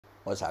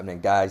What's happening,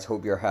 guys?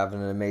 Hope you're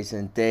having an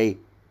amazing day.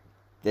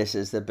 This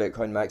is the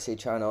Bitcoin Maxi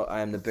channel.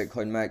 I am the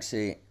Bitcoin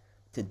Maxi.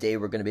 Today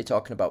we're going to be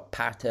talking about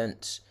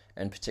patents,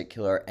 in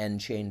particular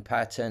Nchain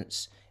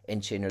patents.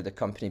 Nchain are the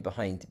company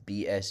behind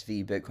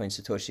BSV, Bitcoin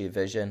Satoshi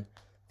Vision,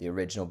 the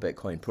original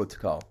Bitcoin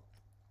protocol.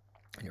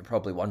 And you're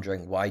probably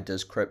wondering, why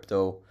does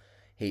crypto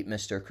hate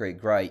Mr.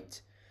 Craig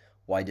Wright?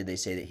 Why did they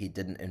say that he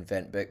didn't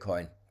invent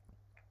Bitcoin?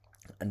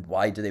 And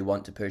why do they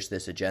want to push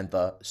this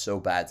agenda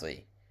so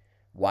badly?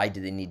 Why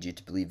do they need you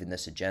to believe in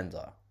this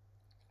agenda?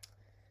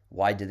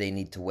 Why do they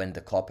need to win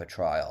the copper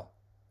trial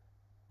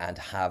and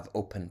have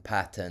open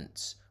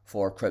patents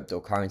for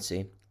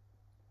cryptocurrency?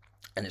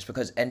 And it's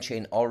because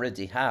Nchain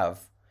already have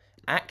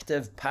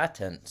active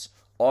patents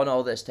on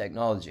all this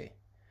technology.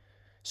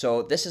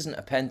 So this isn't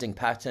a pending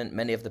patent.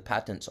 Many of the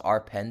patents are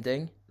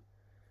pending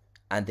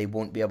and they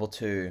won't be able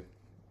to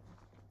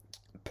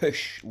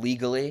push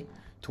legally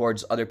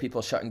towards other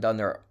people shutting down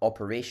their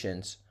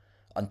operations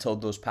until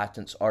those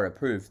patents are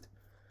approved.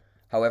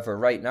 However,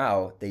 right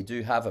now, they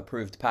do have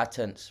approved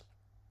patents,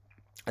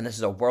 and this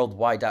is a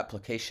worldwide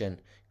application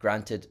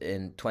granted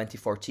in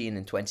 2014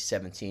 and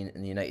 2017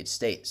 in the United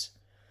States.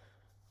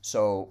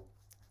 So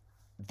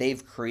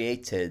they've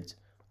created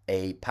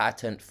a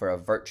patent for a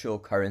virtual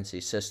currency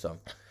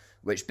system,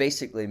 which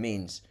basically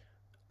means,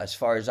 as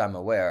far as I'm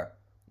aware,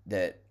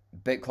 that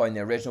Bitcoin, the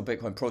original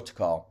Bitcoin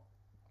protocol,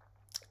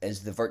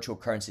 is the virtual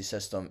currency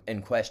system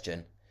in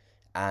question,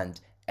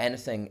 and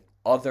anything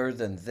other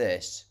than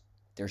this,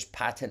 there's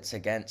patents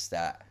against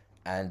that,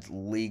 and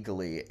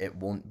legally it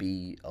won't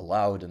be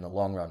allowed in the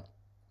long run.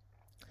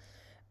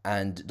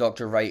 And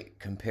Dr. Wright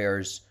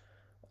compares,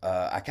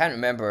 I can't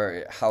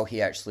remember how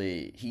he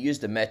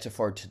used a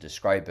metaphor to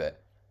describe it.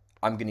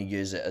 I'm going to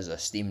use it as a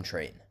steam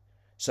train.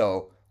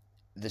 So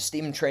the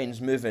steam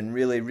train's moving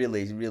really,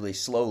 really, really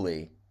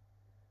slowly,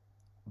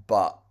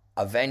 but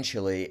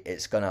eventually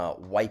it's going to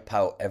wipe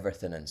out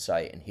everything in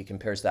sight. And he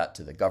compares that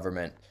to the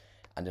government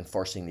and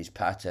enforcing these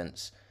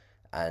patents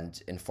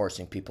and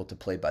enforcing people to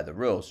play by the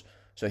rules.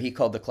 So he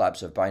called the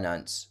collapse of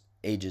Binance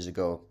ages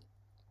ago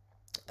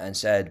and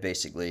said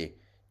basically,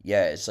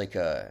 yeah, it's like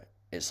a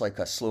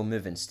slow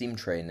moving steam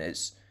train.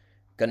 It's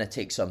gonna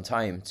take some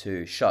time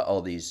to shut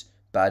all these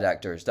bad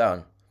actors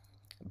down,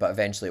 but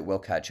eventually it will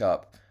catch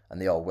up and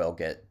they all will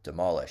get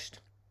demolished.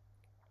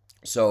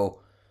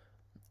 So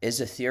is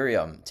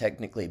Ethereum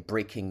technically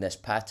breaking this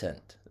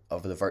patent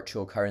of the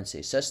virtual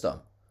currency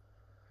system?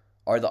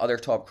 Are the other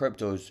top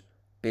cryptos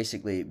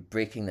basically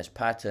breaking this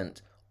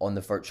patent on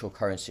the virtual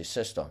currency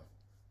system?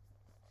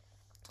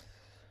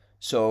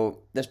 So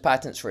this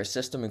patent's for a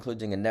system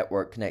including a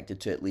network connected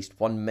to at least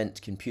one mint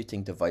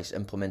computing device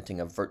implementing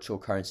a virtual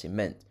currency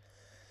mint.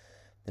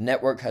 The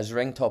network has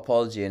ring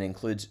topology and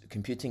includes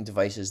computing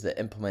devices that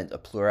implement a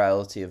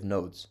plurality of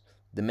nodes.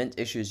 The mint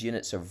issues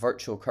units of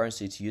virtual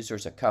currency to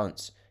users'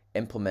 accounts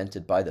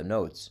implemented by the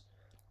nodes.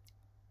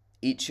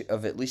 Each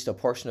of at least a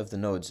portion of the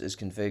nodes is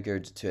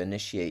configured to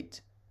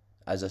initiate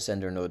as a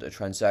sender node a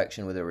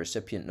transaction with a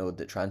recipient node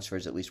that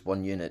transfers at least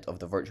one unit of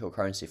the virtual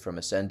currency from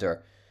a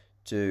sender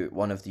to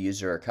one of the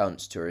user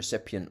accounts to a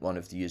recipient one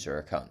of the user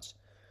accounts.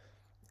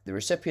 The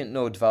recipient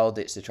node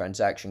validates the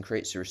transaction,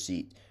 creates a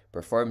receipt,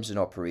 performs an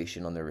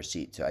operation on the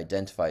receipt to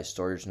identify a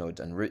storage node,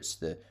 and routes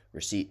the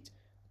receipt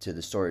to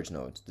the storage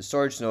node. The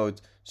storage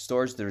node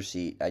stores the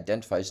receipt,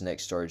 identifies the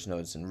next storage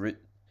nodes, and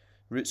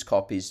routes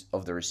copies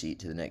of the receipt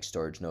to the next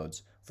storage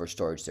nodes for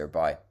storage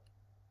thereby.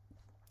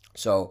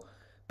 So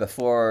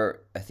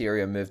before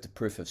Ethereum moved to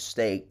proof of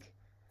stake,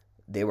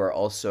 they were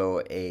also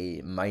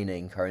a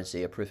mining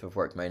currency, a proof of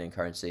work mining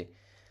currency.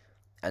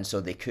 And so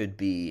they could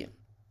be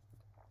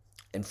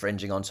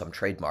infringing on some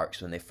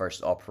trademarks when they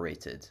first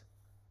operated.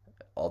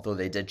 Although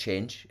they did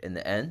change in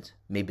the end,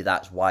 maybe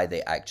that's why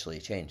they actually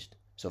changed.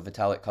 So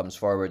Vitalik comes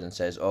forward and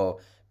says, oh,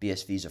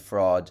 BSV's a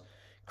fraud,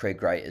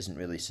 Craig Wright isn't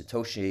really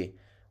Satoshi.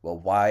 Well,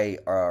 why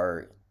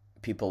are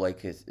people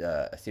like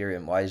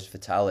Ethereum, why is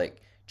Vitalik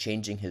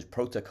changing his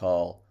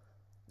protocol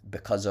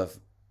because of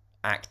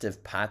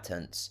active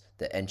patents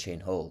that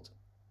Nchain hold?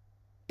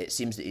 It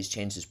seems that he's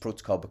changed his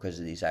protocol because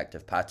of these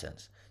active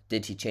patents.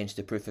 Did he change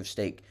the proof of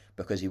stake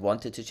because he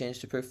wanted to change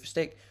the proof of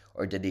stake,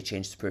 or did he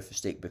change the proof of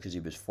stake because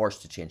he was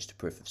forced to change the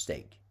proof of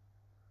stake?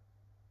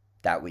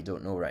 That we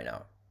don't know right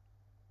now.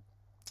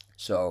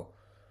 So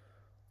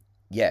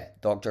yeah,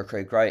 Dr.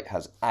 Craig Wright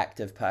has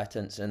active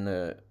patents in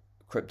the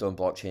crypto and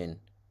blockchain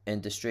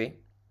industry.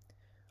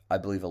 I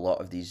believe a lot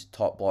of these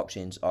top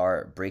blockchains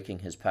are breaking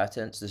his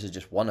patents. This is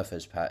just one of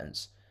his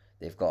patents.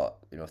 They've got,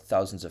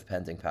 thousands of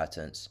pending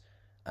patents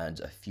and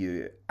a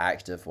few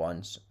active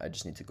ones. I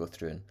just need to go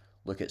through and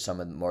look at some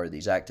of more of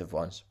these active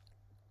ones.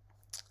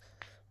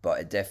 But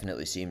it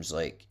definitely seems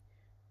like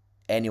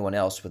anyone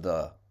else with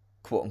a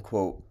quote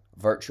unquote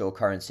virtual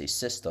currency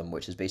system,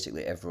 which is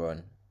basically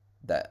everyone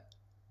that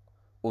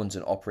owns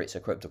and operates a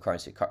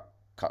cryptocurrency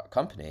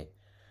company,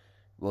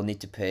 will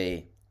need to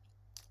pay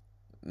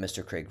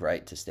Mr. Craig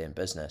Wright to stay in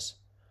business.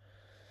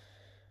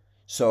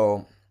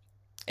 So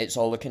it's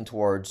all looking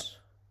towards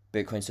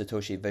Bitcoin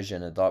Satoshi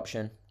Vision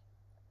adoption.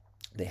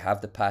 They have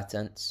the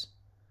patents.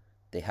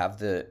 They have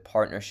the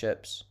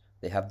partnerships,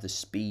 they have the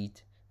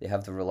speed, they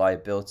have the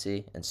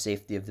reliability and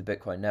safety of the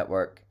Bitcoin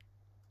network,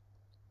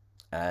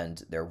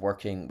 and they're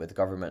working with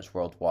governments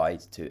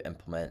worldwide to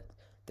implement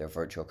their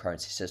virtual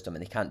currency system.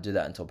 And they can't do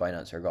that until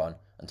Binance are gone,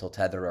 until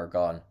Tether are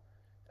gone,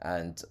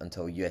 and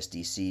until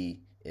USDC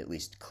at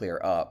least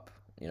clear up,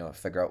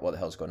 figure out what the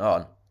hell's going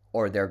on,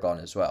 or they're gone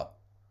as well.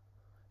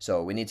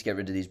 So we need to get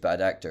rid of these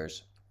bad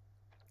actors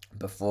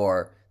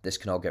before this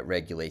can all get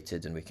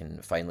regulated and we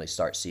can finally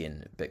start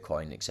seeing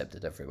Bitcoin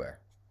accepted everywhere.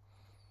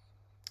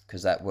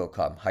 Because that will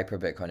come.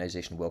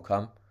 Hyper-Bitcoinization will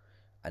come,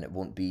 and it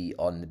won't be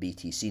on the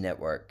BTC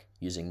network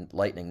using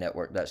Lightning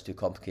Network. That's too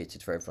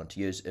complicated for everyone to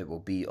use. It will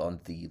be on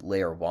the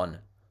Layer 1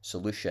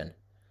 solution,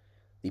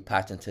 the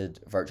patented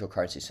virtual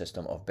currency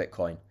system of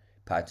Bitcoin,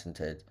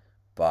 patented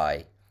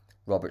by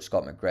Robert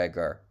Scott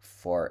McGregor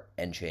for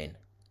Nchain,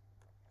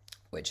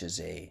 which is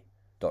a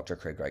Dr.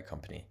 Craig Wright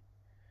company.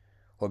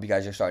 Hope you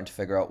guys are starting to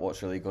figure out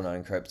what's really going on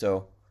in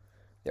crypto.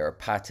 There are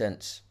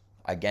patents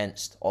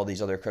against all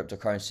these other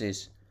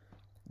cryptocurrencies.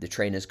 The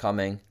train is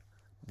coming,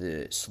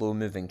 the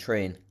slow-moving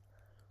train,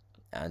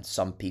 and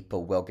some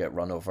people will get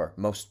run over.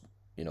 Most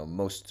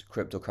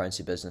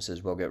cryptocurrency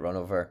businesses will get run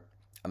over.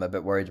 I'm a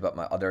bit worried about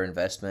my other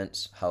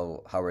investments.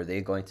 How are they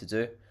going to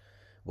do?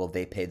 Will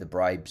they pay the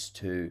bribes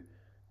to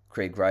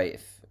Craig Wright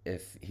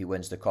if he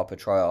wins the COPPA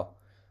trial?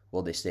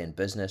 Will they stay in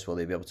business? Will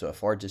they be able to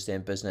afford to stay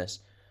in business?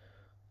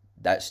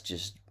 That's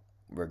just,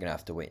 we're going to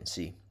have to wait and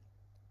see.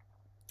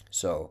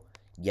 So,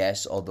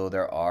 yes, although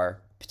there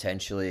are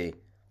potentially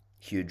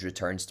huge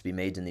returns to be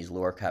made in these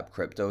lower cap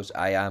cryptos,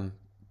 I am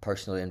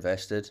personally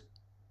invested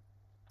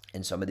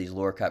in some of these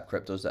lower cap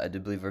cryptos that I do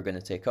believe are going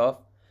to take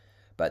off.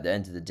 But at the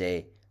end of the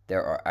day,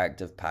 there are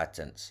active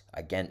patents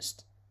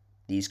against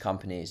these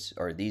companies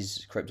or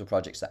these crypto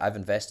projects that I've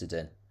invested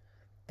in.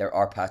 There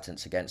are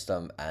patents against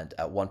them, and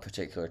at one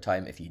particular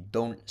time, if you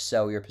don't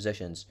sell your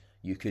positions,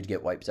 you could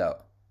get wiped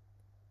out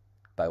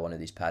by one of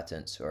these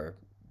patents or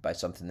by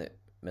something that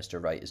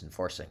Mr. Wright is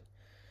enforcing.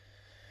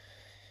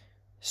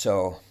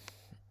 So,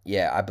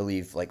 yeah, I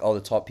believe like all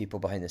the top people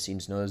behind the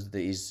scenes knows that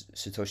he's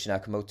Satoshi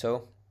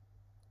Nakamoto.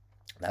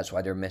 That's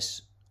why they're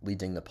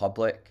misleading the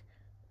public,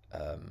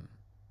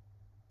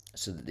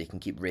 so that they can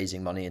keep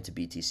raising money into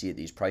BTC at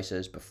these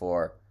prices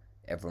before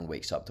everyone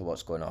wakes up to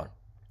what's going on.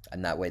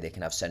 And that way they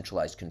can have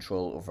centralized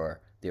control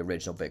over the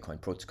original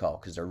Bitcoin protocol,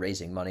 because they're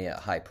raising money at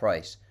a high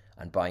price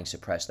and buying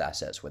suppressed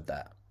assets with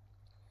that.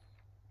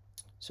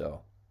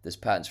 So this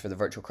patent's for the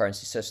virtual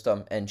currency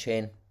system,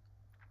 Nchain,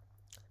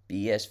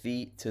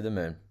 BSV to the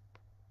moon.